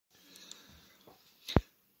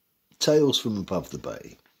Tales from Above the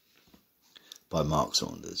Bay by Mark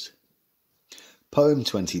Saunders. Poem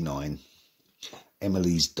 29,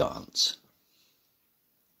 Emily's Dance.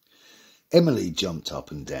 Emily jumped up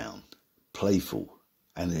and down, playful,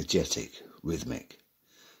 energetic, rhythmic,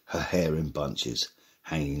 her hair in bunches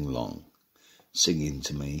hanging long, singing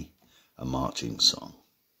to me a marching song.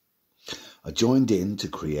 I joined in to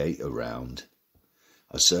create a round.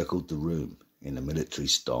 I circled the room in a military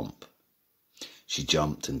stomp. She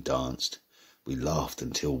jumped and danced. We laughed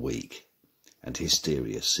until weak, and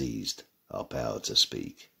hysteria seized our power to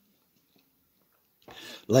speak.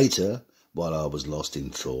 Later, while I was lost in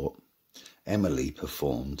thought, Emily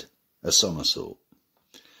performed a somersault,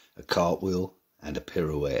 a cartwheel and a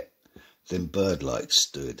pirouette, then bird-like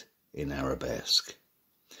stood in arabesque.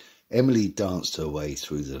 Emily danced her way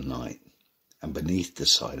through the night, and beneath the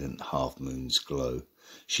silent half-moon's glow,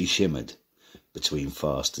 she shimmered between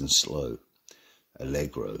fast and slow,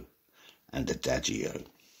 allegro and adagio.